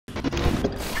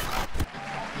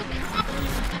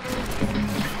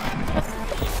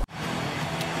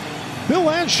Bill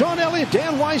and Sean Elliott,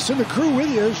 Dan Weiss and the crew with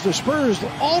you as the Spurs.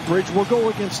 Aldridge will go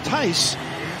against Tice.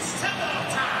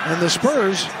 And the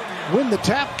Spurs win the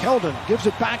tap. Keldon gives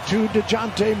it back to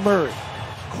DeJounte Murray.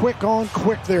 Quick on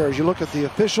quick there as you look at the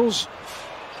officials.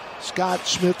 Scott,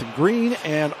 Smith, and Green,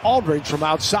 and Aldridge from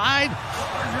outside.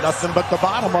 Nothing but the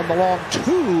bottom on the long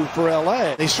two for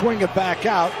LA. They swing it back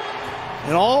out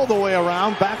and all the way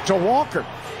around back to Walker.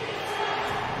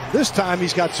 This time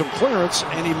he's got some clearance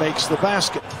and he makes the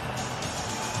basket.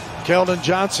 Keldon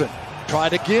Johnson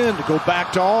tried again to go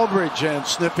back to Aldridge and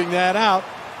sniffing that out.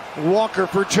 Walker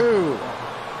for two.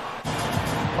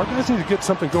 Our guys need to get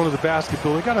something going to the basket,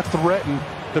 Bill. They got to threaten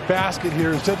the basket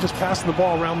here instead of just passing the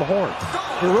ball around the horn.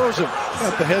 DeRozan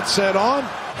got the headset on.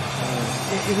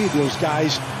 Any of those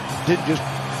guys didn't just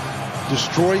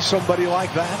destroy somebody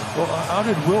like that. Well, how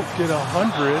did Wilt get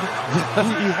 100?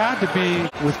 he had to be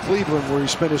with Cleveland, where he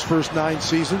spent his first 9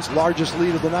 seasons. Largest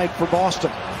lead of the night for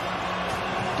Boston.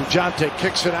 DeJounte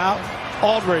kicks it out.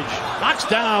 Aldridge knocks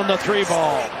down the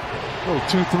 3-ball. Oh,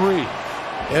 2-3.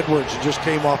 Edwards just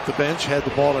came off the bench, had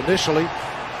the ball initially.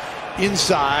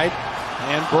 Inside,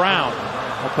 and Brown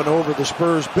up and over the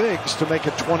Spurs bigs to make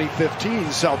it 2015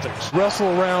 Celtics. Wrestle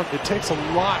around, it takes a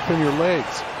lot from your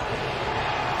legs.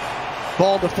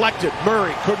 Ball deflected.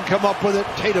 Murray couldn't come up with it.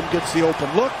 Tatum gets the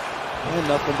open look, and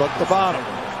nothing but the bottom.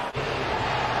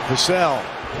 Vassell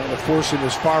trying to force him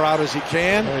as far out as he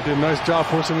can. He did a nice job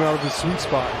forcing him out of his sweet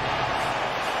spot.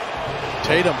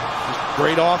 Tatum,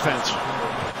 great offense.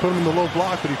 Put him in the low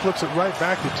block, but he flips it right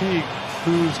back to Teague,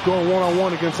 who's going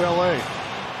one-on-one against LA.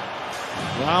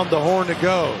 Round the horn it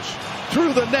goes.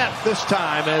 Through the net this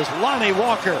time as Lonnie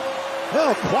Walker.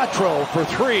 El Quattro for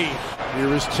 3.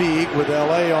 Here is Teague with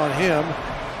LA on him.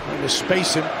 Trying to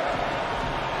space him.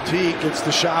 Teague gets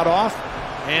the shot off.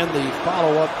 And the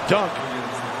follow-up dunk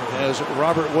as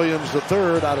Robert Williams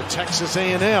III out of Texas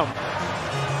A&M.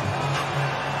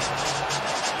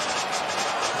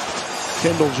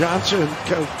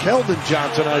 Keldon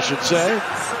Johnson, I should say,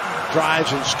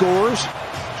 drives and scores.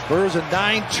 Spurs a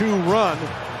 9-2 run.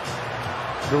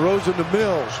 DeRozan to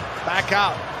Mills. Back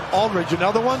out. Aldridge,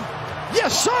 another one.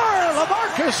 Yes, sir!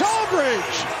 LaMarcus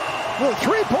Aldridge, the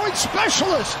three-point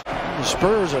specialist. The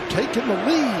Spurs have taken the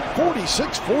lead,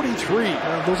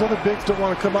 46-43. Those other bigs don't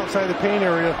want to come outside the paint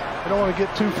area. They don't want to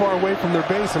get too far away from their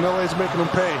base, and LA's making them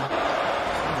pay.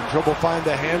 Dribble find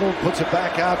the handle, puts it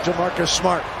back out to Marcus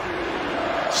Smart.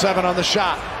 7 on the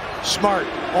shot. Smart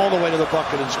all the way to the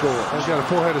bucket and score. He's got a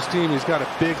full head of steam. He's got a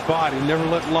big body. Never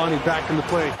let Lonnie back into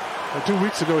play. 2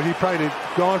 weeks ago, he probably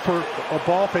had gone for a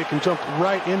ball fake and jumped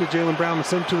right into Jaylen Brown and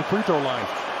sent him to the free throw line.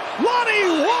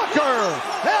 Lonnie Walker!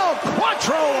 El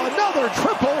Quattro, another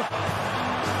triple.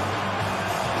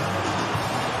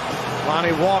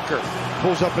 Lonnie Walker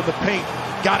pulls up in the paint.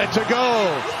 Got it to go.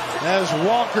 As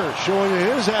Walker showing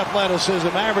his athleticism,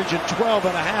 averaging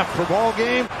 12.5 per ball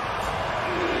game.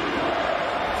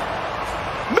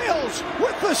 Mills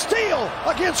with the steal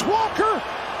against Walker,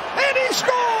 and he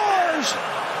scores!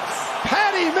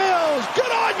 Patty Mills,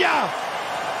 good on ya!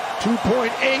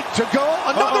 2.8 to go,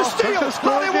 another steal,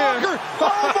 Lonnie Walker!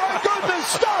 Oh my goodness,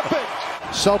 stop it!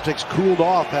 Celtics cooled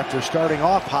off after starting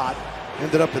off hot,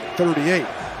 ended up at 38.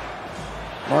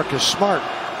 Marcus Smart,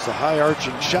 it's a high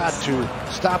arching shot to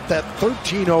stop that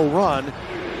 13-0 run.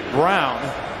 Brown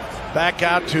back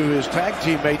out to his tag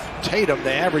teammate Tatum.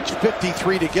 They average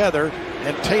 53 together,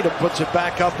 and Tatum puts it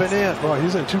back up and in. Oh,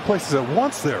 he's in 2 places at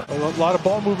once there. A lot of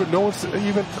ball movement. No one's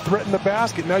even threatened the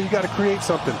basket. Now you got to create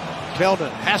something.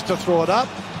 Keldon has to throw it up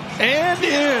and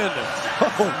in.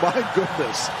 Oh my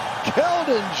goodness.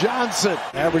 Keldon Johnson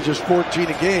averages 14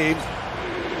 a game.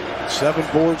 7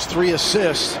 boards, 3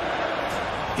 assists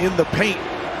in the paint.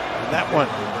 And that one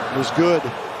was good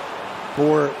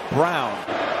for Brown.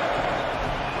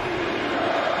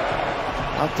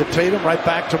 Out to Tatum, right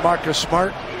back to Marcus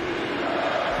Smart.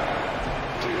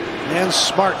 And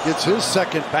Smart gets his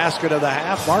second basket of the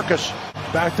half. Marcus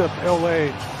backed up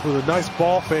LA with a nice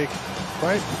ball fake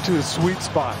right to the sweet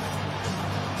spot.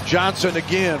 Johnson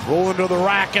again, rolling to the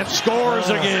rack and scores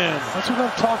again. That's what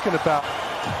I'm talking about.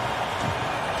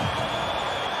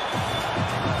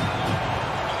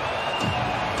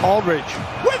 Aldridge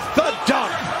with the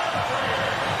dunk.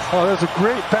 Oh, there's a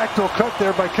great backdoor cut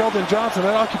there by Keldon Johnson.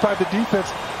 That occupied the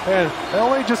defense, and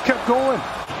LA just kept going.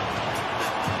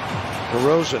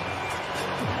 DeRozan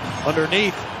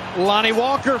underneath. Lonnie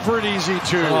Walker for an easy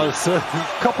 2. A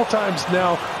couple times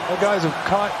now, our guys have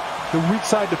caught the weak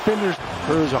side defenders.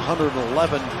 Spurs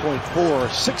 111.4,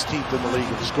 16th in the league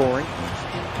in scoring.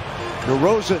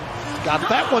 DeRozan got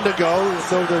that one to go,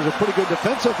 so there's a pretty good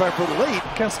defensive effort late.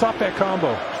 Can't stop that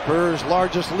combo. Spurs'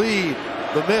 largest lead.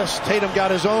 The miss. Tatum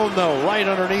got his own, though, right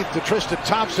underneath to Tristan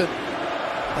Thompson.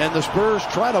 And the Spurs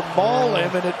try to maul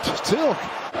him, and it's still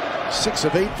 6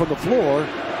 of 8 from the floor.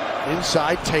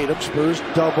 Inside Tatum, Spurs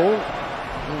double.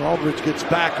 And Aldridge gets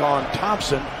back on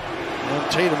Thompson.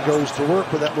 And Tatum goes to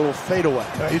work with that little fadeaway.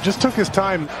 He just took his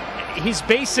time. He's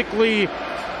basically,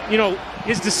 you know,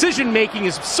 his decision making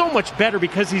is so much better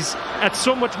because he's at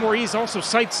so much more ease. Also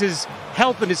cites his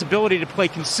health and his ability to play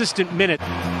consistent minutes.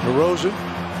 DeRozan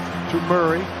to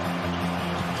Murray.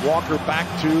 Walker back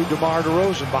to DeMar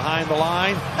DeRozan behind the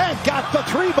line and got the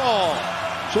 3 ball.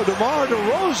 So DeMar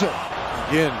DeRozan.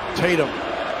 Again, Tatum.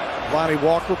 Lonnie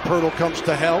Walker. Pirtle comes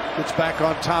to help. Gets back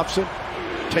on Thompson.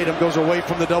 Tatum goes away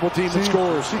from the double team and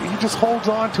scores. He just holds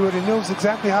on to it and knows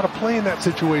exactly how to play in that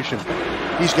situation.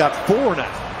 He's got 4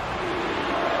 now.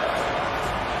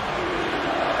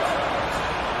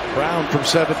 Brown from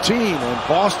 17, and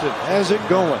Boston has it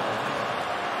going.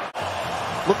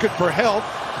 Looking for help.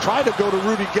 Tried to go to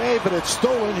Rudy Gay, but it's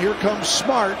stolen. Here comes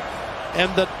Smart,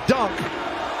 and the dunk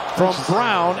from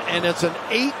Brown, and it's an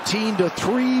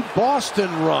 18-3 Boston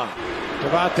run.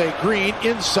 Devontae Green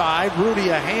inside. Rudy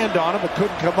a hand on him, but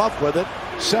couldn't come up with it.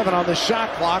 7 on the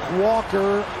shot clock.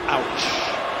 Walker, ouch.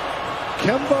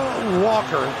 Kemba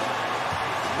Walker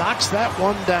knocks that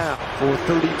one down for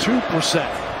 32%.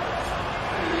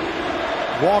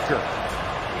 Walker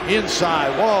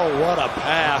inside. Whoa, what a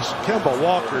pass. Kemba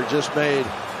Walker just made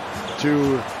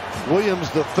to Williams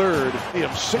III.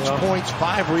 6 points,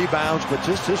 5 rebounds, but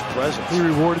just his presence. He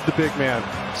rewarded the big man.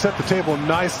 Set the table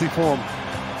nicely for him.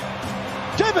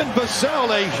 Devin Vassell,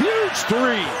 a huge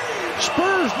 3.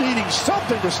 Spurs needing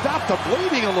something to stop the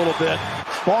bleeding a little bit.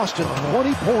 Boston,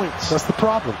 20 points. That's the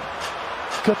problem.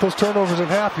 Cut those turnovers in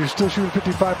half. You're still shooting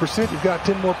 55%. You've got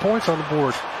 10 more points on the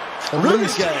board. Rudy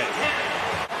Gay.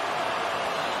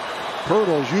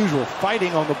 Pirtle, as usual,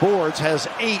 fighting on the boards, has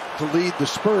 8 to lead the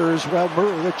Spurs. Well,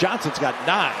 Johnson's got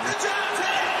 9.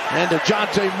 And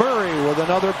DeJounte Murray with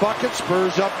another bucket.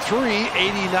 Spurs up 3,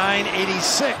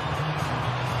 89-86.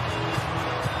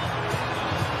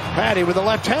 Patty with the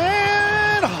left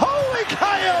hand. Holy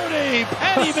coyote!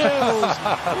 Patty Mills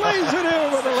lays it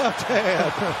in with the left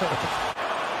hand.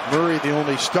 Murray, the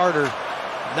only starter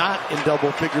not in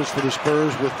double figures for the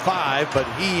Spurs with 5, but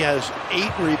he has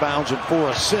 8 rebounds and 4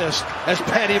 assists as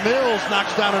Patty Mills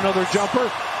knocks down another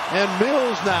jumper. And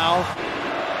Mills now.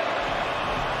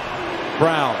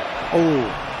 Brown. Oh,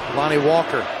 Lonnie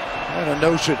Walker had a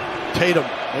notion. Tatum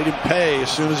made him pay as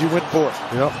soon as he went for it.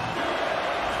 Yep.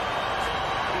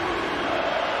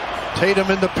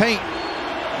 Tatum in the paint.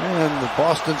 And the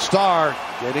Boston Star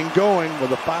getting going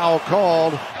with a foul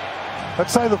called. That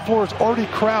side of the floor is already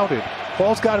crowded.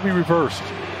 Ball's got to be reversed.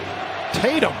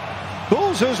 Tatum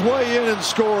pulls his way in and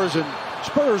scores, and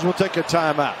Spurs will take a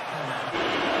timeout.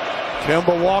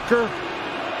 Kemba Walker.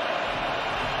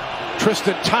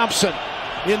 Tristan Thompson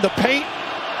in the paint,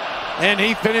 and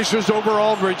he finishes over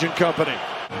Aldridge and company.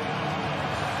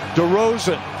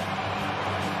 DeRozan.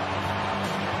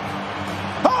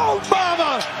 Oh,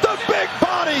 mama! The big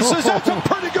body says that's a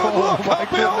pretty good look, huh,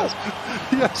 Bill?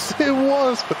 Yes, it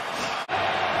was.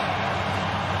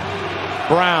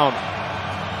 Brown.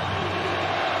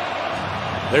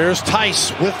 There's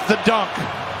Tice with the dunk.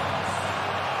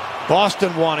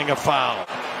 Boston wanting a foul.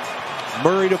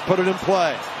 Murray to put it in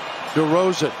play.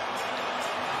 DeRozan.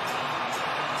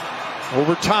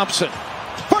 Over Thompson.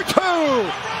 For 2!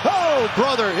 Oh,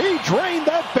 brother, he drained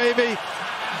that baby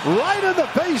right in the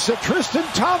face of Tristan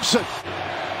Thompson.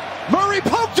 Murray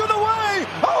poked it away.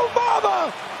 Oh,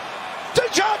 mama!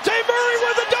 DeJounte Murray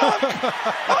with a dunk.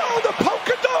 Oh, the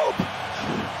poke-a-dope.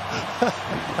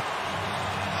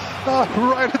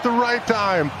 Right at the right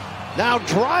time. Now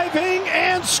driving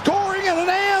and scoring, and an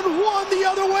and one the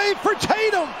other way for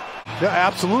Tatum. Yeah,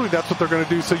 absolutely. That's what they're going to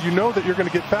do. So you know that you're going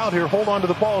to get fouled here. Hold on to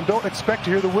the ball and don't expect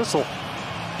to hear the whistle.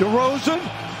 DeRozan,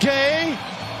 Gay,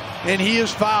 and he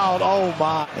is fouled. Oh,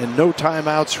 my. And no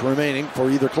timeouts remaining for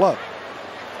either club.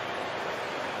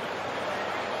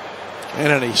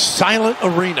 And in a silent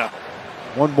arena.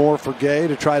 One more for Gay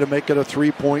to try to make it a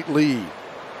 3-point lead.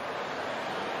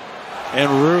 And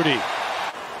Rudy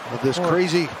with this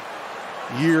crazy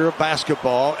year of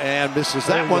basketball and misses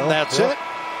that one. That's it.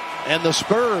 And the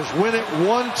Spurs win it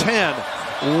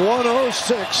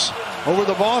 110-106 over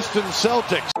the Boston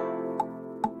Celtics.